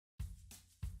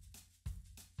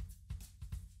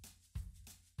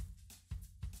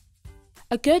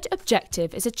A good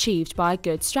objective is achieved by a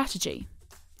good strategy.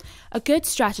 A good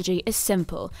strategy is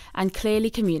simple and clearly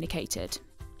communicated.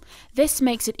 This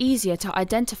makes it easier to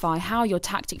identify how your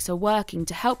tactics are working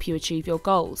to help you achieve your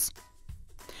goals.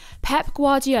 Pep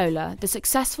Guardiola, the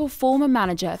successful former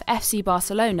manager of FC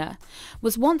Barcelona,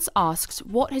 was once asked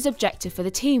what his objective for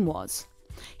the team was.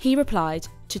 He replied,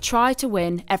 to try to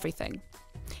win everything.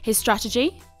 His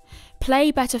strategy?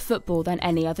 Play better football than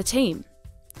any other team.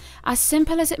 As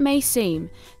simple as it may seem,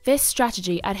 this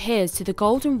strategy adheres to the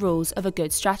golden rules of a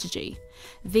good strategy.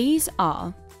 These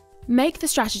are: make the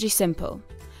strategy simple.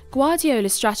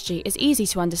 Guardiola's strategy is easy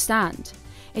to understand.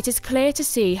 It is clear to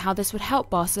see how this would help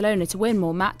Barcelona to win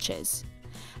more matches,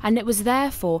 and it was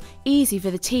therefore easy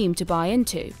for the team to buy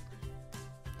into.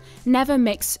 Never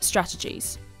mix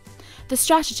strategies. The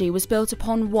strategy was built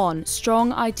upon one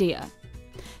strong idea.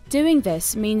 Doing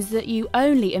this means that you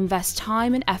only invest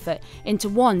time and effort into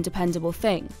one dependable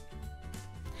thing.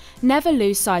 Never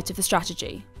lose sight of the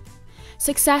strategy.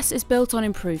 Success is built on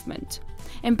improvement.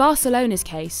 In Barcelona's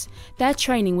case, their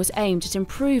training was aimed at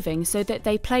improving so that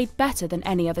they played better than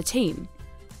any other team.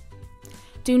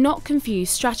 Do not confuse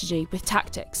strategy with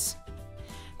tactics.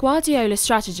 Guardiola's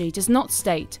strategy does not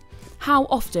state how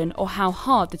often or how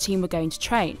hard the team were going to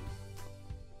train.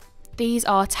 These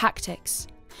are tactics.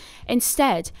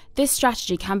 Instead, this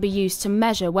strategy can be used to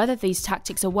measure whether these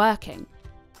tactics are working.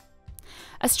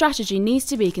 A strategy needs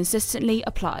to be consistently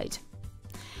applied.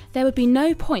 There would be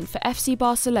no point for FC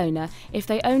Barcelona if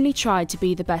they only tried to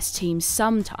be the best team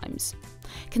sometimes.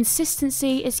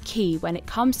 Consistency is key when it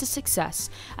comes to success,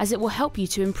 as it will help you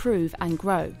to improve and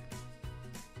grow.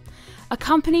 A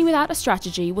company without a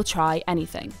strategy will try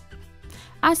anything.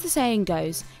 As the saying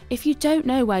goes, if you don't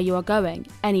know where you are going,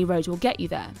 any road will get you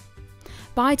there.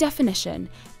 By definition,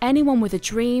 anyone with a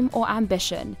dream or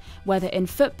ambition, whether in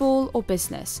football or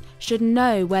business, should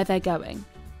know where they're going.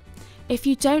 If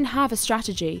you don't have a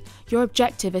strategy, your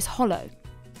objective is hollow.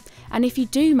 And if you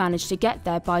do manage to get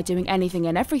there by doing anything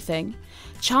and everything,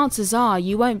 chances are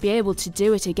you won't be able to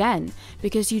do it again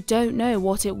because you don't know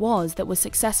what it was that was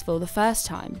successful the first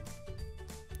time.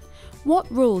 What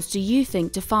rules do you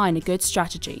think define a good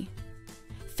strategy?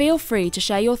 Feel free to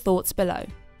share your thoughts below.